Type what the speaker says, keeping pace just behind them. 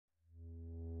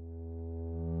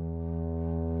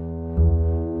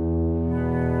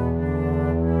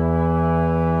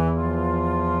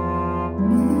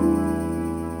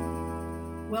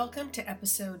Welcome to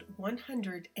episode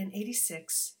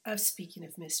 186 of Speaking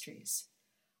of Mysteries.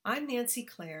 I'm Nancy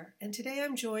Clare, and today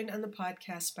I'm joined on the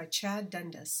podcast by Chad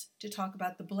Dundas to talk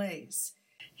about The Blaze,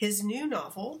 his new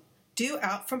novel, due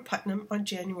out from Putnam on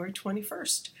January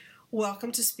 21st.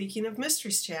 Welcome to Speaking of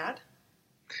Mysteries, Chad.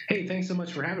 Hey, thanks so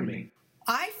much for having me.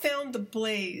 I found The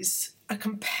Blaze a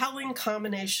compelling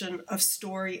combination of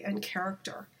story and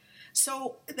character.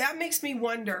 So that makes me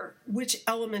wonder which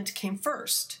element came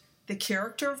first, the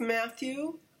character of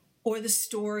Matthew or the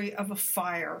story of a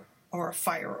fire, or a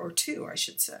fire or two, I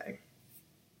should say?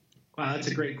 Wow, that's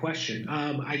a great question.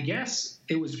 I guess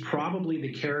it was probably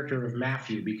the character of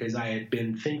Matthew, because I had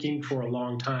been thinking for a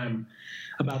long time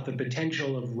about the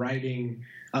potential of writing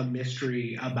a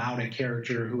mystery about a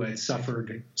character who had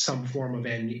suffered some form of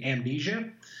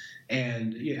amnesia.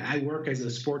 And I work as a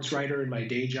sports writer in my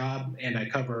day job, and I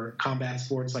cover combat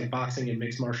sports like boxing and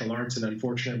mixed martial arts. And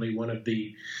unfortunately, one of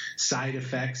the side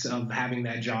effects of having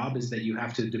that job is that you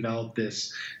have to develop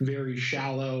this very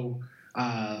shallow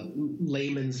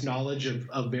layman's knowledge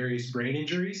of various brain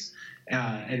injuries.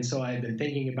 And so I've been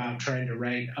thinking about trying to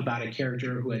write about a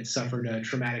character who had suffered a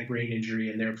traumatic brain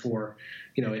injury, and therefore,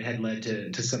 it had led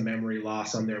to some memory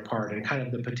loss on their part, and kind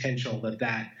of the potential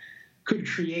that could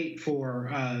create for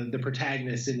the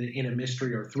protagonist in a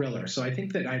mystery or thriller. So I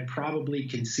think that I probably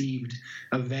conceived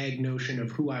a vague notion of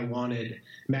who I wanted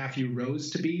Matthew Rose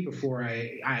to be before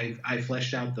I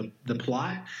fleshed out the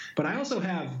plot. But I also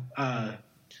have kind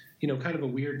of a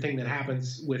weird thing that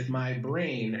happens with my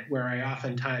brain, where I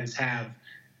oftentimes have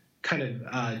kind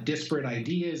of disparate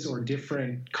ideas or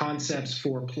different concepts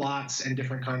for plots and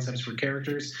different concepts for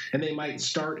characters. And they might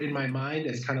start in my mind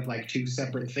as kind of like two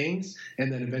separate things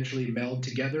and then eventually meld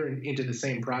together into the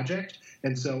same project.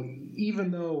 And so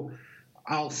even though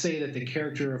I'll say that the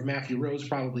character of Matthew Rose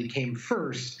probably came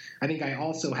first, I think I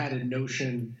also had a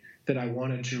notion that I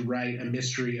wanted to write a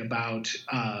mystery about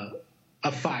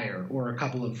a fire or a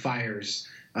couple of fires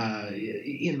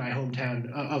in my hometown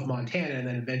of Montana, and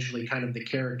then eventually kind of the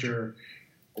character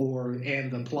and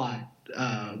the plot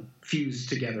fused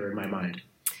together in my mind.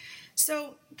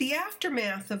 So the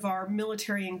aftermath of our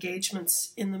military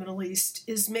engagements in the Middle East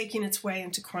is making its way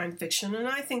into crime fiction, and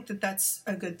I think that that's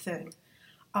a good thing.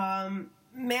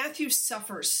 Matthew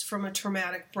suffers from a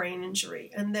traumatic brain injury,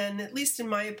 and then, at least in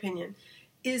my opinion,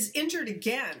 is injured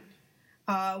again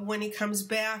when he comes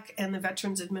back and the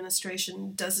Veterans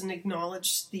Administration doesn't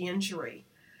acknowledge the injury.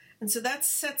 And so that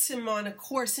sets him on a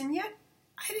course. And yet,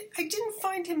 I didn't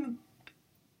find him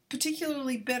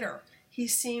particularly bitter. He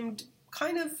seemed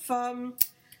kind of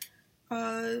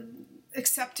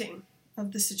accepting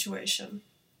of the situation.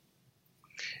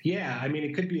 Yeah, I mean,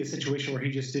 it could be a situation where he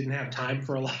just didn't have time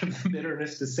for a lot of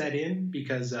bitterness to set in,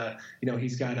 because,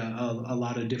 he's got a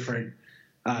lot of different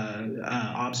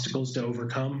obstacles to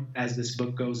overcome as this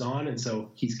book goes on, and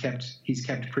so he's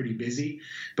kept pretty busy.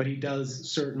 But he does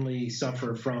certainly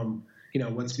suffer from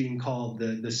what's being called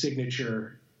the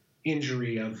signature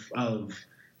injury of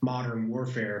modern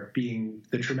warfare, being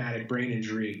the traumatic brain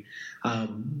injury,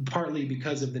 partly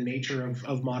because of the nature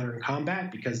of modern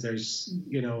combat, because there's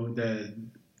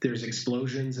there's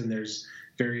explosions and there's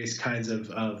various kinds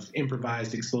of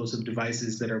improvised explosive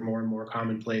devices that are more and more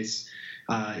commonplace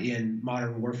in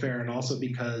modern warfare, and also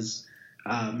because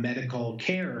medical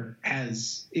care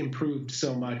has improved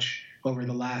so much over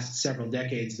the last several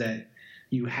decades that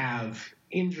you have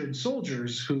injured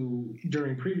soldiers who,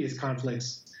 during previous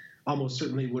conflicts, almost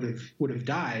certainly would have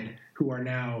died, who are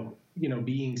now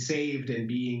being saved and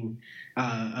being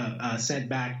sent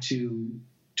back to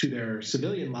their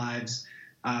civilian lives,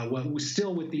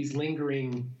 still with these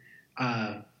lingering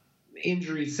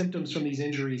injuries, symptoms from these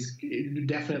injuries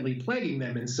definitely plaguing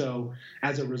them. And so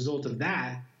as a result of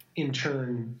that, in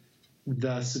turn,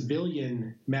 the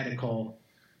civilian medical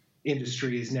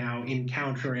industry is now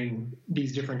encountering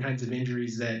these different kinds of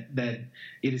injuries that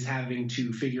it is having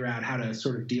to figure out how to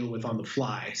sort of deal with on the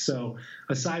fly. So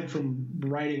aside from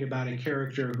writing about a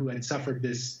character who had suffered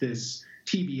this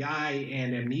TBI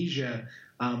and amnesia,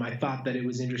 I thought that it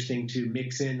was interesting to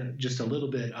mix in just a little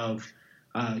bit of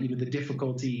the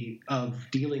difficulty of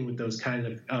dealing with those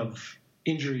kind of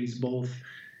injuries, both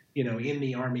in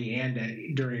the Army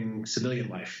and during civilian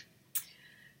life.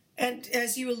 And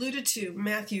as you alluded to,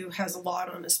 Matthew has a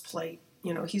lot on his plate.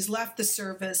 He's left the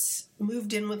service,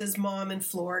 moved in with his mom in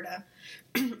Florida.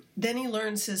 Then he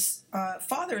learns his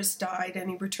father has died, and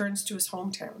he returns to his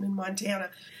hometown in Montana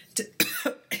to,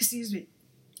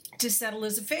 to settle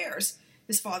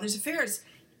his father's affairs.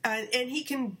 And he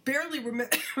can barely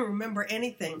remember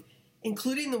anything,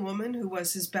 including the woman who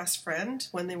was his best friend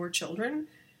when they were children,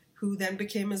 who then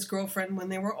became his girlfriend when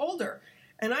they were older.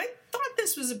 And I thought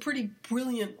this was a pretty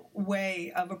brilliant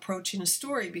way of approaching a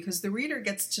story because the reader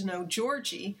gets to know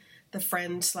Georgie, the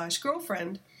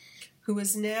friend/girlfriend, who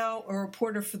is now a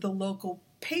reporter for the local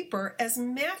paper, as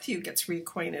Matthew gets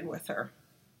reacquainted with her.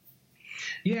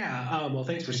 Yeah, well,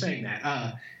 thanks for saying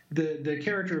that. The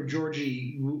character of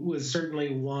Georgie was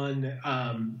certainly one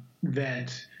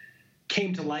that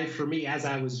came to life for me as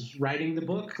I was writing the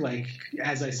book. Like,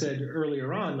 as I said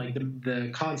earlier on, like the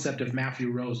concept of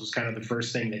Matthew Rose was kind of the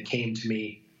first thing that came to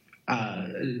me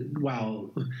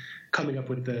while coming up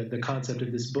with the concept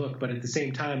of this book. But at the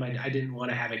same time, I didn't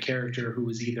want to have a character who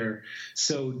was either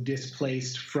so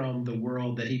displaced from the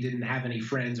world that he didn't have any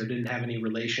friends or didn't have any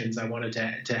relations. I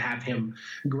wanted to have him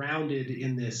grounded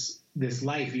in this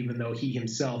life, even though he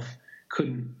himself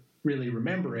couldn't really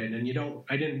remember it.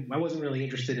 And I wasn't really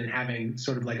interested in having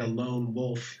sort of like a lone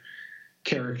wolf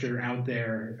character out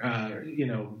there,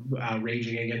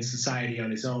 raging against society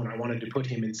on his own. I wanted to put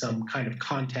him in some kind of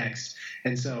context.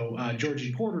 And so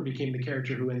Georgie Porter became the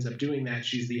character who ends up doing that.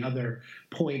 She's the other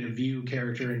point of view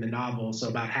character in the novel. So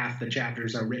about half the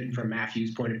chapters are written from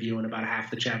Matthew's point of view, and about half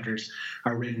the chapters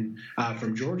are written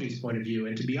from Georgie's point of view.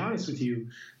 And to be honest with you,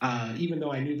 even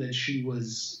though I knew that she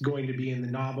was going to be in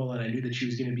the novel and I knew that she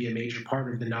was going to be a major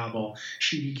part of the novel,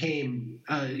 she became,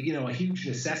 a huge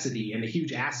necessity and a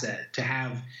huge asset to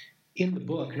have in the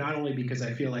book, not only because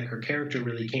I feel like her character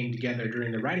really came together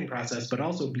during the writing process, but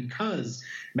also because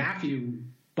Matthew,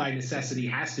 by necessity,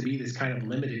 has to be this kind of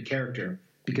limited character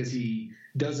because he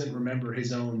doesn't remember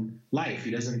his own life.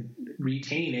 He doesn't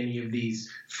retain any of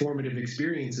these formative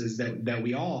experiences that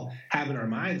we all have in our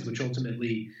minds, which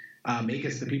ultimately make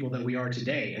us the people that we are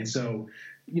today. And so,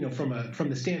 from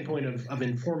the standpoint of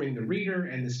informing the reader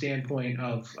and the standpoint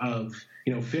of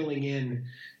filling in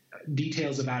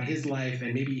details about his life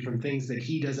and maybe even things that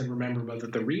he doesn't remember but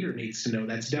that the reader needs to know,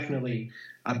 that's definitely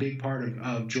a big part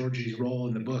of Georgie's role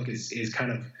in the book is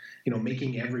kind of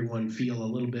making everyone feel a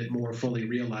little bit more fully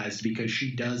realized, because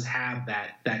she does have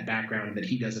that background that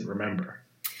he doesn't remember.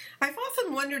 I've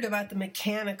often wondered about the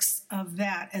mechanics of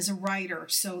that as a writer,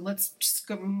 so let's just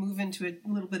move into a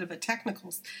little bit of a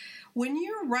technicals. When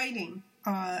you're writing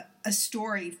a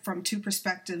story from two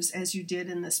perspectives, as you did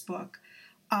in this book,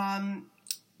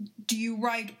 do you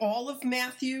write all of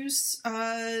Matthew's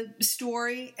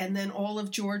story and then all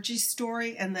of Georgie's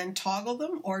story and then toggle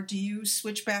them, or do you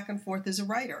switch back and forth as a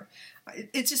writer?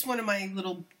 It's just one of my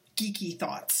little geeky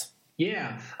thoughts.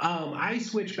 Yeah, I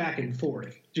switch back and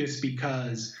forth just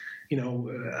because,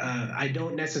 I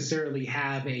don't necessarily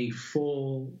have a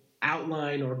full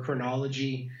outline or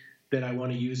chronology that I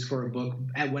want to use for a book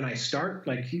when I start.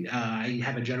 Like, I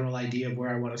have a general idea of where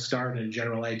I want to start and a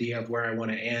general idea of where I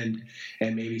want to end,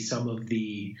 and maybe some of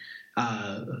the,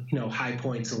 high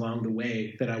points along the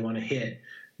way that I want to hit.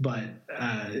 But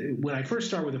when I first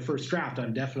start with the first draft,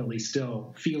 I'm definitely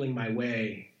still feeling my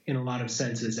way in a lot of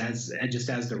senses as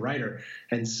the writer.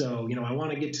 And so, I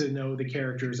want to get to know the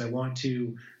characters. I want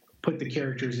to put the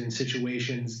characters in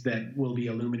situations that will be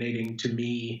illuminating to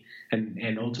me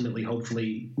and ultimately,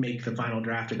 hopefully, make the final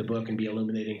draft of the book and be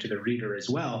illuminating to the reader as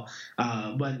well.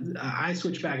 But I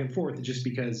switch back and forth just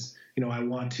because, I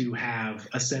want to have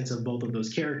a sense of both of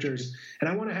those characters. And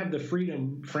I want to have the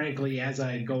freedom, frankly, as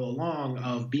I go along,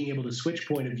 of being able to switch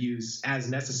point of views as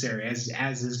necessary,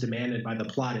 as is demanded by the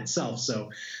plot itself. So,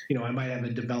 I might have a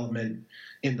development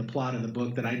in the plot of the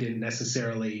book that I didn't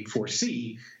necessarily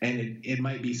foresee, and it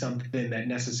might be something that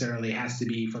necessarily has to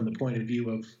be from the point of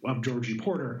view of Georgie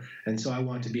Porter, and so I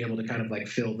want to be able to kind of like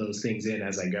fill those things in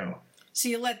as I go. So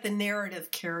you let the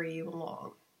narrative carry you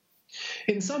along.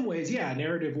 In some ways, yeah,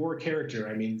 narrative or character.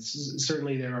 I mean,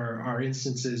 certainly there are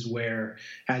instances where,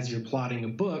 as you're plotting a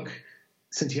book,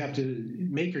 since you have to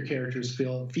make your characters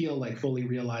feel like fully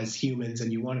realized humans,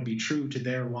 and you want to be true to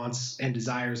their wants and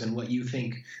desires and what you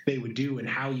think they would do and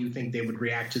how you think they would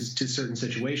react to certain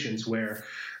situations where,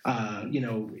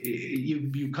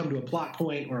 you come to a plot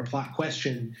point or a plot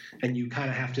question and you kind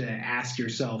of have to ask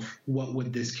yourself, what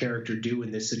would this character do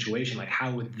in this situation? Like,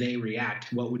 how would they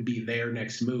react? What would be their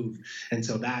next move? And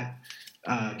so that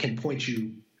can point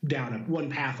you down one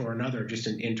path or another just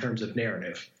in terms of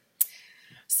narrative.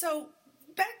 So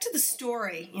back to the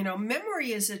story,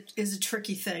 memory is a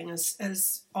tricky thing,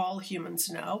 as all humans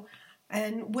know.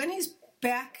 And when he's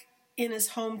back in his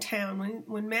hometown,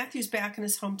 when Matthew's back in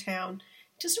his hometown,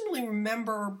 he doesn't really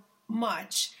remember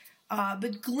much,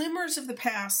 but glimmers of the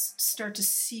past start to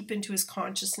seep into his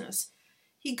consciousness.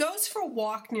 He goes for a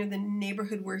walk near the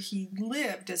neighborhood where he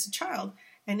lived as a child,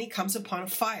 and he comes upon a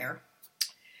fire.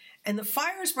 And the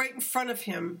fire is right in front of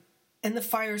him, and the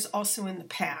fire's also in the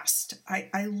past.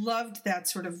 I loved that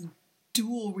sort of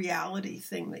dual reality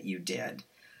thing that you did.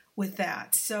 with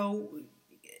that. So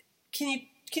can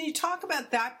you talk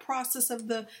about that process of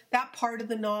that part of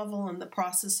the novel and the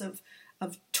process of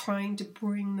trying to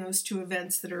bring those two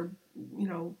events that are,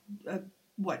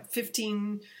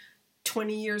 15,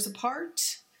 20 years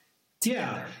apart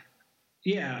together?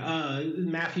 Yeah,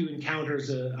 Matthew encounters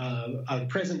a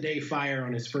present-day fire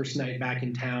on his first night back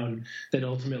in town that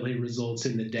ultimately results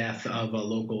in the death of a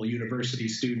local university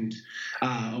student,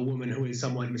 a woman who is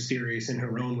somewhat mysterious in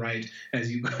her own right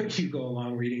as you go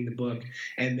along reading the book.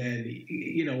 And then,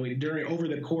 over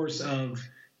the course of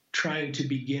trying to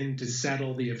begin to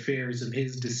settle the affairs of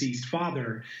his deceased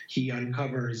father, he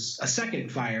uncovers a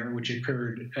second fire, which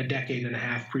occurred a decade and a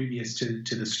half previous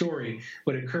to the story,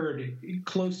 but occurred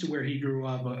close to where he grew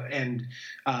up and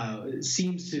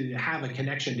seems to have a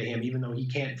connection to him, even though he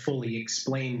can't fully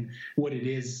explain what it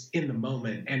is in the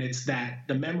moment. And it's the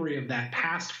memory of that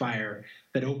past fire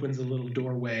that opens a little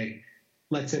doorway,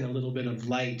 lets in a little bit of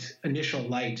initial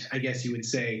light, I guess you would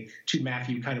say, to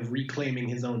Matthew kind of reclaiming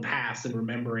his own past and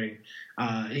remembering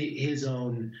his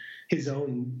own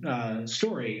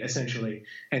story, essentially.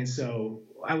 And so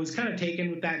I was kind of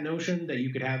taken with that notion that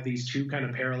you could have these two kind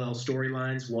of parallel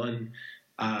storylines, one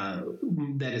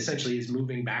that essentially is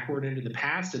moving backward into the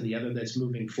past and the other that's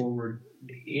moving forward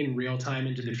in real time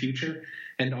into the future.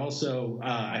 And also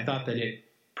I thought that it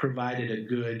provided a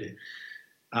good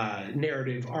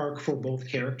narrative arc for both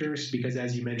characters because,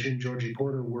 as you mentioned, Georgie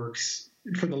Porter works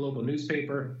for the local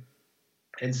newspaper,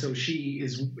 and so she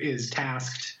is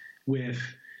tasked with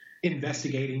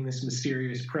investigating this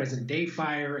mysterious present-day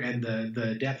fire and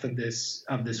the death of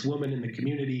this woman in the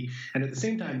community. And at the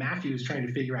same time, Matthew is trying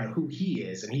to figure out who he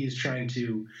is, and he is trying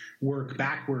to work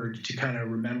backward to kind of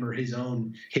remember his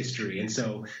own history. And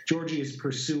so Georgie is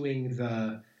pursuing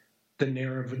the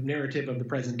narrative of the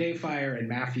present day fire, and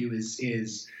Matthew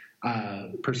is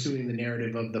pursuing the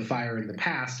narrative of the fire in the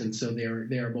past, and so they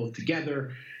are both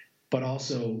together, but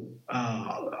also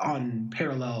on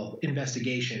parallel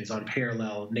investigations, on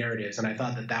parallel narratives. And I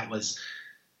thought that was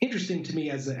interesting to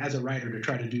me as a writer to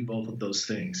try to do both of those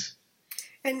things.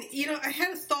 And I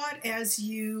had a thought as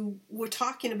you were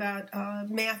talking about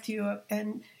Matthew,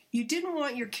 and you didn't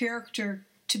want your character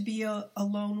to be a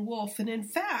lone wolf, and in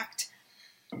fact,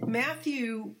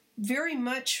 Matthew very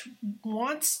much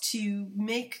wants to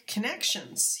make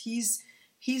connections. He's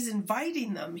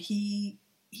inviting them. He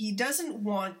doesn't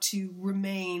want to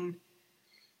remain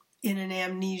in an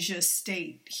amnesia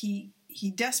state. He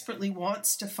desperately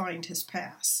wants to find his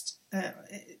past.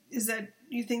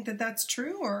 You think that that's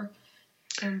true, or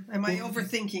am I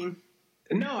overthinking?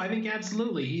 No, I think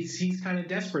absolutely. He's kind of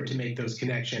desperate to make those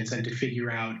connections and to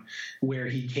figure out where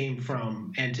he came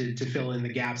from and to fill in the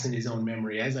gaps in his own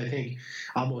memory, as I think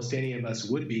almost any of us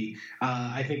would be.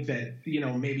 I think that,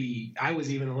 maybe I was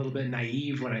even a little bit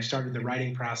naive when I started the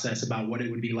writing process about what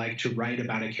it would be like to write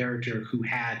about a character who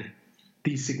had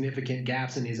these significant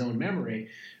gaps in his own memory.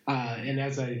 And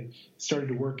as I started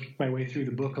to work my way through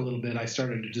the book a little bit, I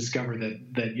started to discover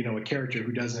that a character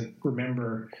who doesn't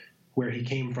remember where he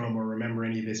came from or remember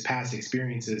any of his past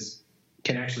experiences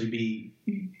can actually be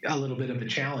a little bit of a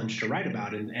challenge to write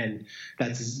about. And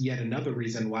that's yet another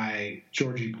reason why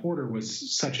Georgie Porter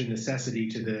was such a necessity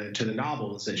to the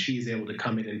novel, is that she's able to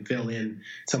come in and fill in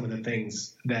some of the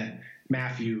things that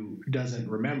Matthew doesn't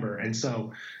remember. And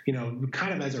so,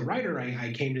 kind of as a writer,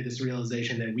 I came to this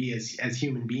realization that we as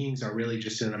human beings are really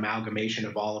just an amalgamation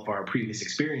of all of our previous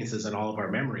experiences and all of our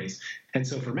memories. And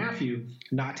so for Matthew,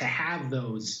 not to have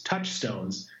those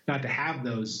touchstones, not to have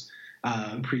those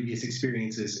previous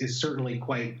experiences is certainly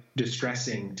quite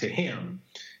distressing to him.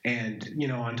 And,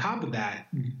 on top of that,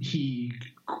 he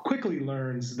quickly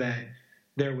learns that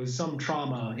there was some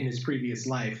trauma in his previous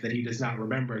life that he does not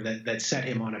remember that set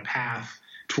him on a path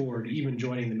toward even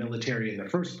joining the military in the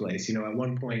first place. At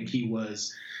one point he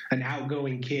was an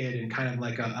outgoing kid and kind of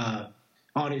like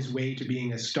on his way to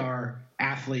being a star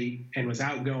athlete and was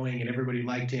outgoing and everybody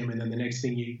liked him. And then the next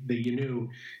thing you knew,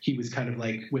 he was kind of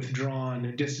like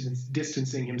withdrawn,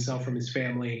 distancing himself from his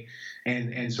family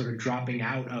and sort of dropping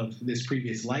out of this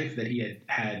previous life that he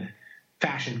had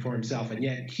fashioned for himself. And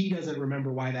yet he doesn't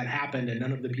remember why that happened, and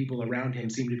none of the people around him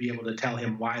seem to be able to tell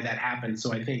him why that happened.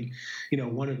 So I think,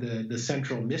 one of the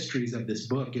central mysteries of this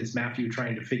book is Matthew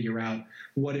trying to figure out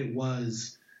what it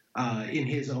was in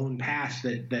his own past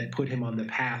that put him on the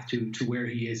path to where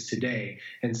he is today.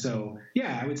 And so,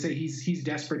 I would say he's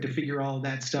desperate to figure all of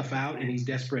that stuff out, and he's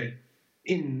desperate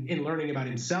in learning about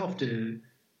himself to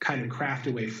kind of craft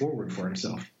a way forward for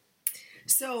himself.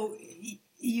 So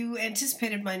you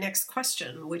anticipated my next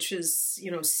question, which is,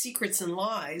 secrets and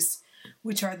lies,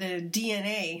 which are the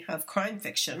DNA of crime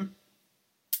fiction,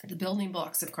 the building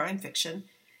blocks of crime fiction.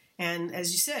 And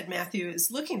as you said, Matthew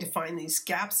is looking to find these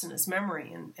gaps in his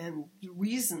memory and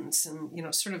reasons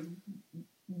and, sort of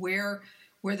where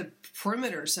the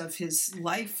perimeters of his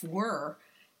life were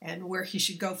and where he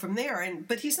should go from there.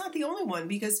 But he's not the only one,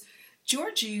 because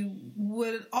Georgie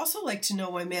would also like to know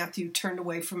why Matthew turned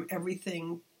away from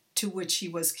everything to which he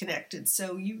was connected.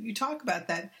 So you talk about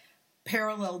that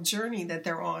parallel journey that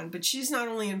they're on, but she's not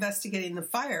only investigating the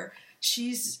fire,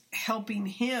 she's helping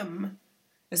him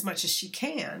as much as she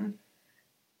can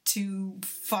to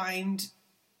find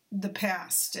the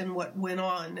past and what went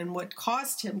on and what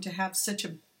caused him to have such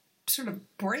a sort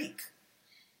of break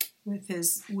with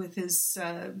his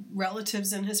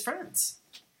relatives and his friends.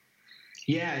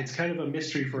 Yeah, it's kind of a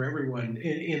mystery for everyone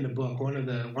in the book. One of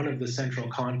the central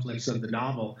conflicts of the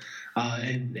novel,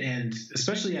 and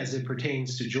especially as it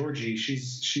pertains to Georgie,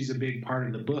 she's a big part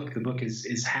of the book. The book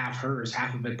is half hers,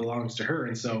 half of it belongs to her,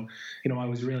 and so I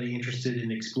was really interested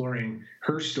in exploring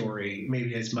her story,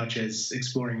 maybe as much as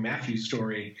exploring Matthew's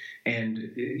story, and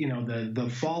the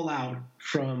fallout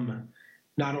from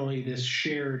not only this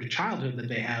shared childhood that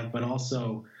they have, but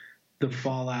also the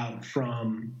fallout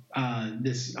from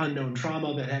this unknown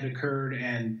trauma that had occurred,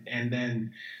 and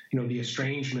then the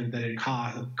estrangement that it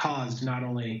caused, not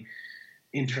only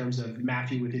in terms of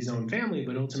Matthew with his own family,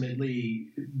 but ultimately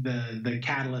the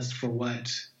catalyst for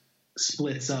what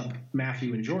splits up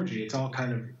Matthew and Georgie. It's all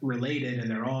kind of related,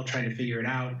 and they're all trying to figure it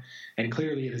out, and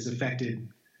clearly it has affected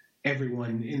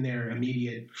everyone in their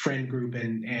immediate friend group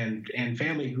and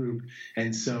family group,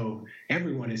 and so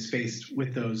everyone is faced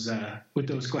with those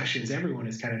questions. Everyone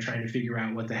is kind of trying to figure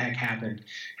out what the heck happened,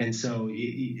 and so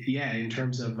in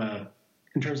terms of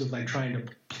like trying to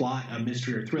plot a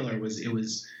mystery or thriller, it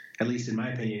was, at least in my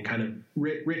opinion, kind of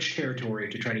rich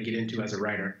territory to try to get into as a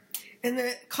writer. And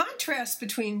the contrast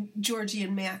between Georgie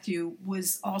and Matthew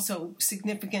was also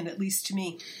significant, at least to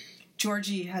me.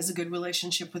 Georgie has a good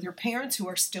relationship with her parents, who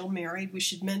are still married. We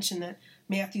should mention that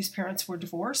Matthew's parents were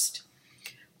divorced.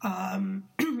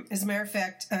 As a matter of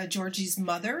fact, Georgie's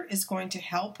mother is going to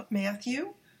help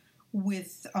Matthew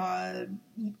with her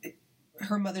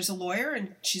mother's a lawyer,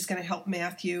 and she's going to help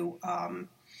Matthew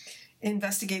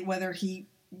investigate whether he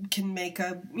can make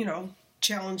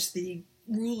challenge the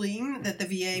ruling that the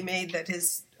VA made that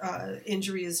his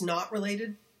injury is not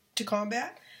related to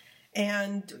combat,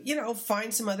 and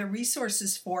find some other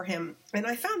resources for him. And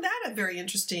I found that a very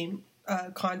interesting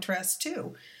contrast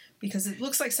too, because it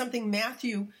looks like something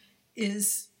Matthew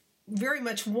is very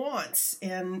much wants,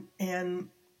 and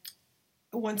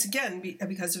once again,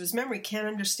 because of his memory, can't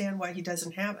understand why he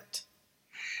doesn't have it.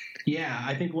 Yeah,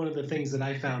 I think one of the things that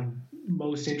I found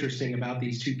most interesting about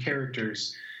these two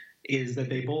characters is that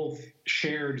they both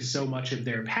shared so much of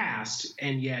their past,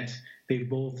 and yet they've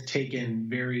both taken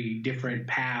very different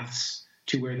paths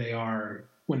to where they are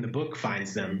when the book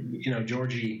finds them.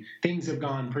 Georgie, things have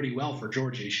gone pretty well for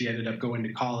Georgie. She ended up going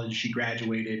to college. She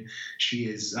graduated. She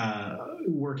is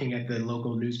working at the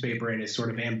local newspaper and is sort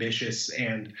of ambitious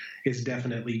and is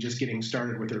definitely just getting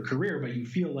started with her career. But you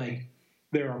feel like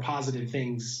there are positive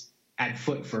things at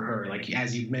foot for her. Like,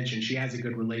 as you've mentioned, she has a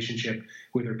good relationship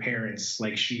with her parents.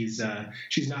 Like, she's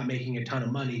not making a ton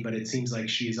of money, but it seems like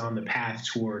she's on the path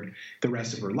toward the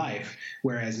rest of her life.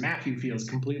 Whereas Matthew feels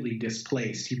completely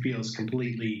displaced. He feels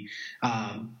completely,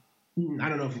 I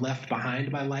don't know if left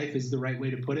behind by life is the right way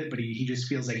to put it, but he just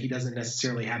feels like he doesn't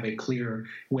necessarily have a clear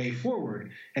way forward.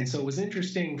 And so it was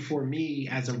interesting for me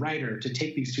as a writer to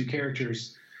take these two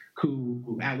characters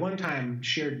who at one time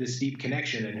shared this deep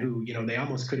connection, and who, they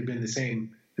almost could have been the same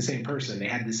person. They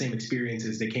had the same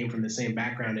experiences. They came from the same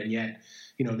background, and yet,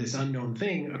 this unknown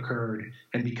thing occurred,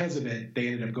 and because of it, they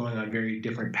ended up going on very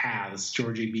different paths.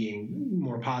 Georgie being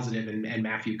more positive, and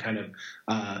Matthew kind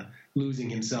of losing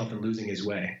himself and losing his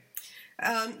way.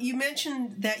 You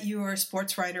mentioned that you are a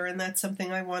sports writer, and that's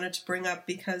something I wanted to bring up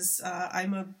because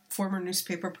I'm a former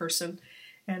newspaper person.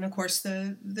 And, of course,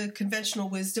 the conventional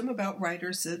wisdom about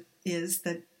writers is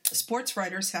that sports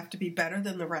writers have to be better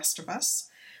than the rest of us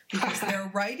because they're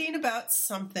writing about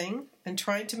something and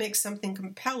trying to make something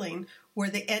compelling where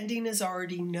the ending is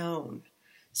already known.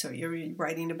 So you're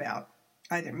writing about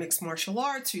either mixed martial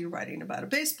arts or you're writing about a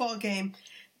baseball game.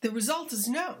 The result is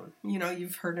known.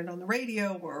 You've heard it on the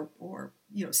radio or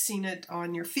seen it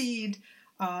on your feed.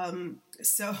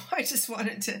 So I just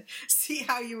wanted to see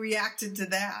how you reacted to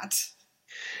that.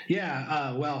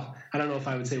 Yeah, well, I don't know if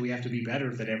I would say we have to be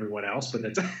better than everyone else, but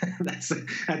that's more nice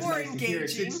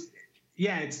engaging. To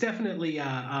hear. It's definitely,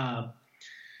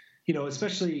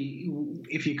 especially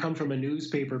if you come from a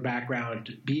newspaper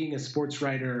background, being a sports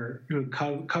writer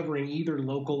covering either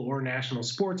local or national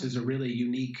sports is a really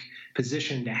unique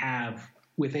position to have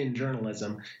within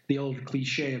journalism. The old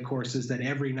cliche, of course, is that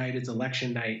every night is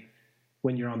election night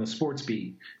when you're on the sports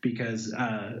beat, because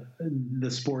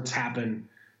the sports happen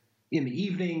in the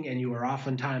evening, and you are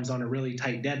oftentimes on a really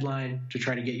tight deadline to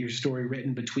try to get your story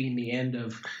written between the end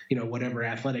of, whatever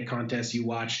athletic contest you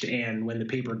watched and when the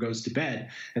paper goes to bed.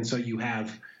 And so you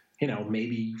have,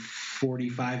 maybe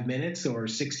 45 minutes or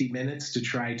 60 minutes to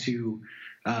try to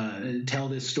tell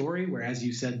this story, where, as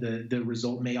you said, the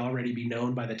result may already be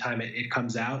known by the time it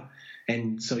comes out.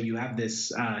 And so you have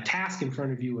this task in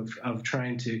front of you of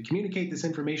trying to communicate this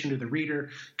information to the reader,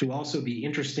 to also be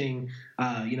interesting,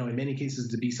 in many cases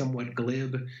to be somewhat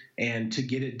glib, and to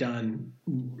get it done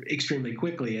extremely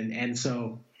quickly. And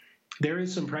so there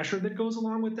is some pressure that goes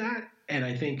along with that. And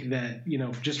I think that,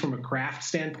 just from a craft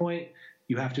standpoint,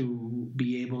 you have to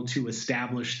be able to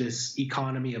establish this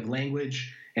economy of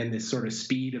language and this sort of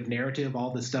speed of narrative,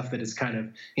 all the stuff that is kind of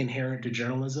inherent to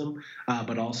journalism,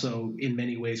 but also in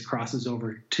many ways crosses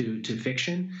over to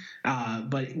fiction.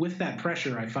 But with that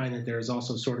pressure, I find that there is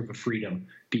also sort of a freedom,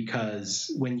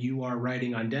 because when you are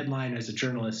writing on deadline as a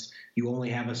journalist, you only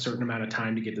have a certain amount of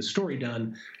time to get the story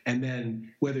done. And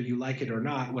then whether you like it or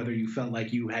not, whether you felt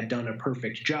like you had done a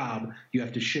perfect job, you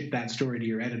have to ship that story to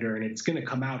your editor, and it's going to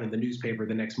come out in the newspaper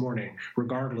the next morning,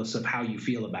 regardless of how you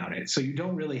feel about it. So you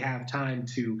don't really have time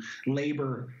to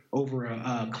labor over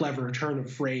a clever turn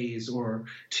of phrase or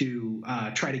to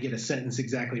try to get a sentence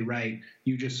exactly right.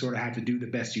 You just sort of have to do the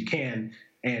best you can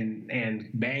and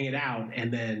bang it out,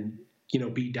 and then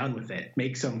be done with it.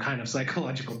 Make some kind of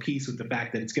psychological peace with the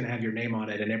fact that it's going to have your name on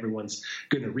it and everyone's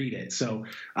going to read it. So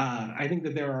I think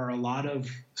that there are a lot of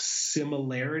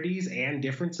similarities and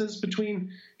differences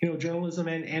between, journalism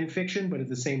and fiction, but at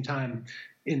the same time,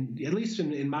 at least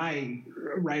in my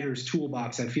writer's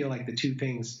toolbox, I feel like the two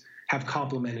things have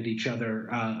complemented each other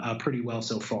pretty well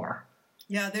so far.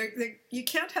 Yeah, you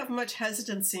can't have much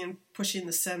hesitancy in pushing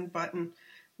the send button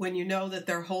when you know that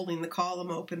they're holding the column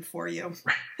open for you.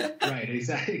 Right,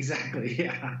 exactly,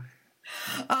 yeah.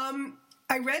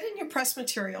 I read in your press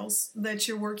materials that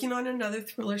you're working on another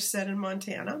thriller set in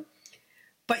Montana,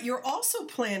 but you're also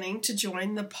planning to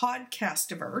join the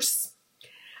podcastiverse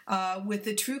with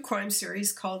the true crime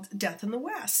series called Death in the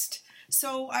West.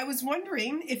 So I was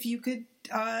wondering if you could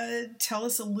tell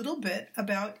us a little bit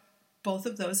about both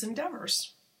of those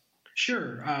endeavors.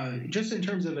 Sure. Just in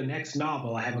terms of a next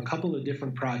novel, I have a couple of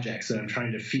different projects that I'm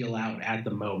trying to feel out at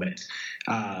the moment.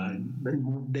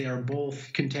 They are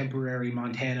both contemporary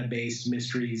Montana-based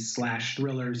mysteries /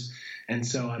 thrillers, and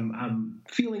so I'm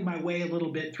feeling my way a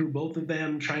little bit through both of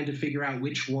them, trying to figure out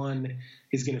which one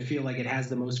is going to feel like it has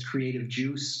the most creative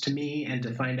juice to me, and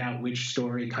to find out which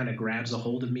story kind of grabs a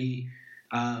hold of me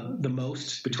the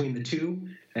most between the two.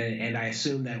 And I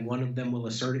assume that one of them will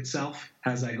assert itself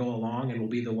as I go along and will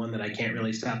be the one that I can't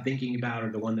really stop thinking about, or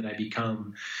the one that I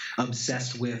become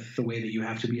obsessed with, the way that you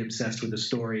have to be obsessed with a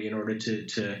story in order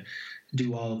to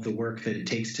do all of the work that it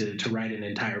takes to write an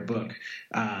entire book.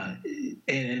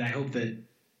 And I hope that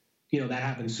that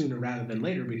happens sooner rather than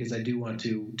later, because I do want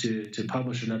to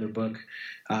publish another book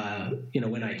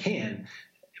when I can.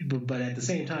 But at the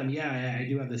same time, I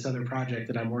do have this other project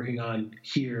that I'm working on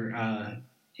here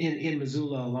in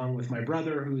Missoula, along with my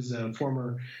brother, who's a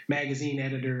former magazine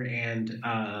editor and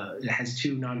has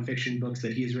 2 nonfiction books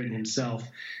that he has written himself,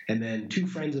 and then 2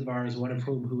 friends of ours, one of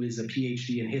who is a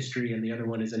PhD in history, and the other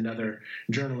one is another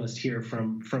journalist here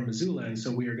from Missoula. And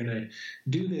so we are going to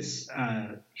do this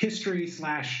history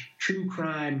 / true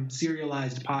crime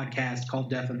serialized podcast called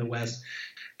Death in the West,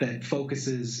 that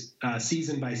focuses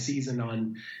season by season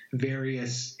on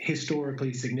various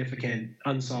historically significant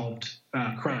unsolved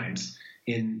crimes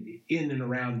in and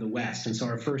around the West. And so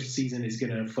our first season is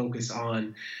going to focus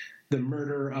on the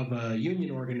murder of a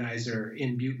union organizer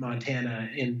in Butte, Montana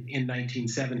in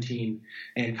 1917,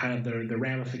 and kind of the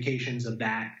ramifications of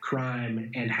that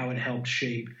crime and how it helped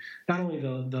shape not only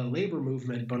the labor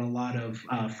movement, but a lot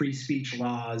of free speech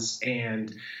laws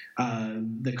and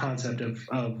the concept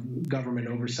of government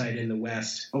oversight in the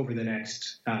West over the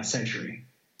next century.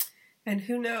 And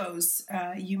who knows,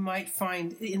 you might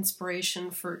find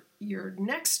inspiration for your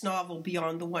next novel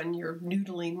beyond the one you're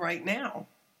noodling right now.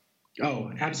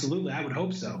 Oh, absolutely. I would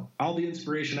hope so. All the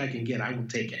inspiration I can get, I will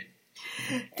take it.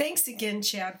 Thanks again,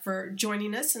 Chad, for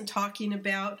joining us and talking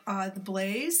about The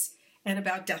Blaze and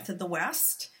about Death in the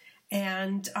West.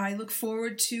 And I look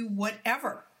forward to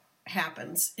whatever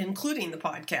happens, including the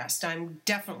podcast. I'm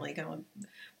definitely going to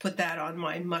put that on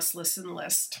my must-listen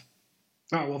list.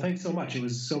 Oh, well, thanks so much. It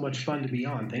was so much fun to be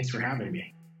on. Thanks for having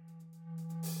me.